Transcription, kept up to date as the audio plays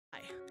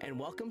and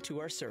welcome to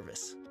our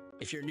service.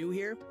 If you're new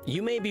here,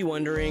 you may be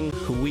wondering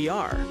who we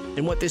are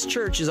and what this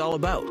church is all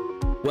about.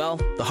 Well,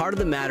 the heart of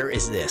the matter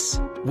is this.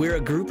 We're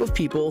a group of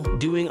people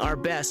doing our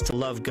best to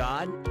love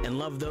God and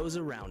love those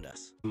around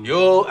us.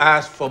 You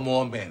asked for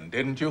more men,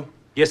 didn't you?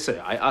 Yes,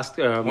 sir. I asked...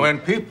 When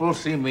people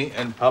see me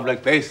in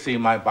public, they see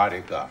my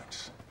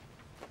bodyguards.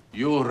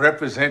 You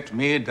represent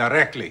me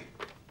directly.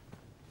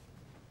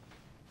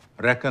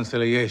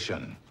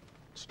 Reconciliation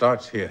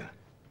starts here.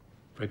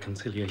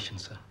 Reconciliation,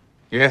 sir.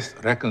 Yes,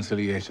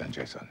 reconciliation,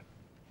 Jason.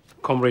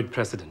 Comrade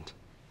President,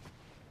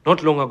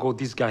 not long ago,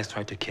 these guys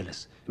tried to kill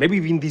us. Maybe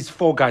even these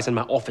 4 guys in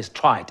my office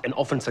tried and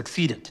often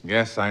succeeded.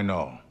 Yes, I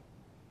know.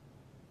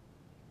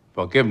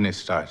 Forgiveness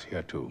starts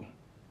here, too.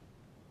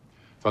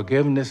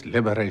 Forgiveness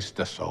liberates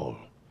the soul.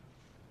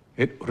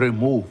 It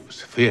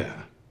removes fear.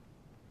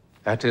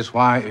 That is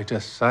why it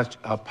is such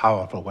a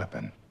powerful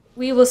weapon.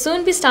 We will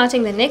soon be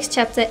starting the next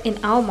chapter in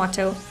our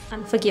motto,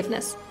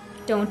 Unforgiveness.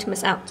 Don't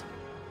miss out.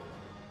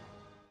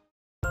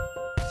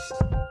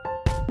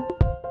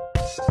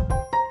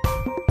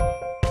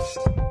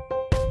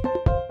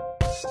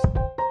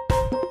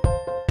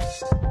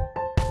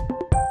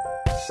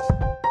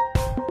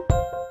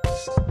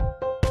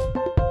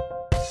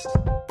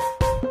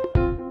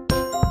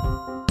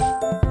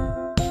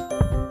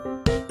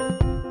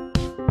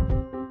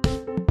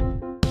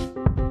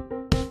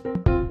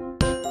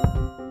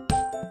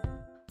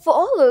 For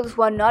all those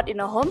who are not in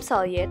a home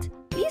cell yet,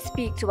 please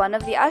speak to one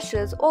of the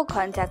ushers or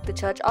contact the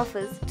church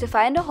office to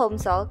find a home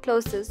cell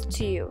closest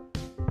to you.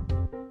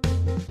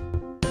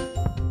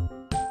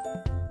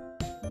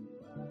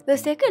 The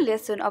second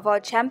lesson of our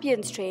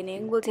Champions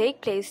training will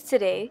take place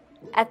today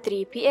at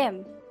 3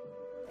 p.m.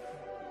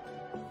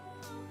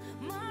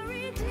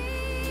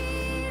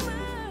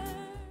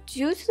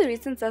 Due to the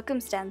recent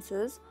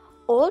circumstances,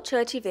 all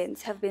church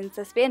events have been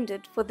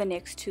suspended for the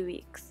next 2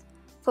 weeks.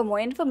 For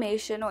more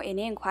information or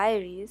any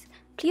inquiries,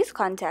 please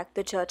contact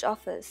the church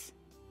office.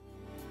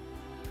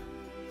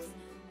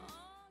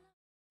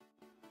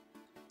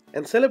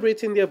 And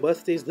celebrating their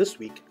birthdays this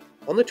week,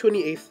 on the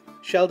 28th,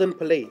 Sheldon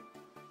Pillay.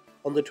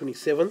 On the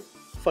 27th,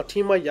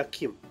 Fatima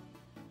Yakim.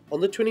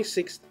 On the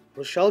 26th,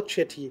 Rochelle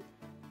Chetty,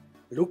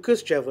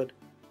 Lucas Javad,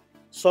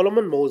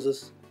 Solomon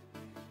Moses,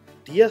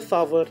 Dia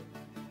Thavar,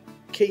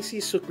 Casey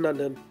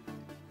Suknandan,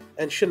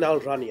 and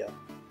Chanel Rania.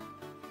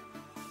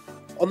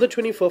 On the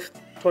 25th,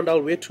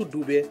 Tondalwetu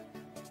Dube,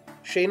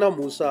 Shayna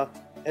Musa,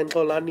 and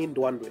Kolani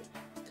Ndwandwe.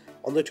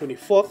 On the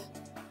 24th,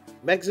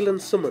 Magdalene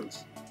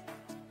Simmons.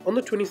 On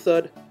the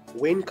 23rd,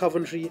 Wayne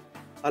Coventry,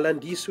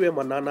 Alandiswe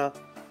Manana,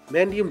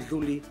 Mandy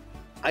Mdluli,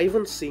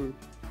 Ivan Singh,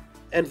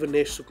 and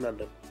Vinesh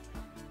Suknandan.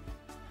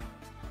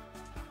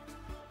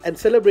 And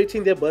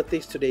celebrating their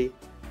birthdays today,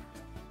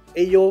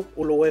 Ayo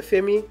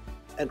Olowefemi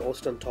and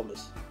Austin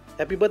Thomas.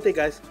 Happy birthday,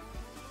 guys!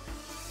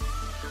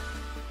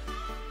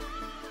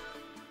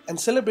 And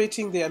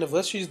celebrating their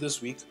anniversaries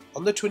this week,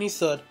 on the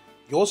 23rd,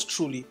 yours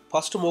truly,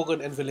 Pastor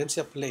Morgan and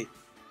Valencia Pillay.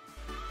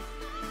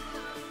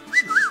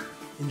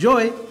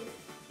 Enjoy!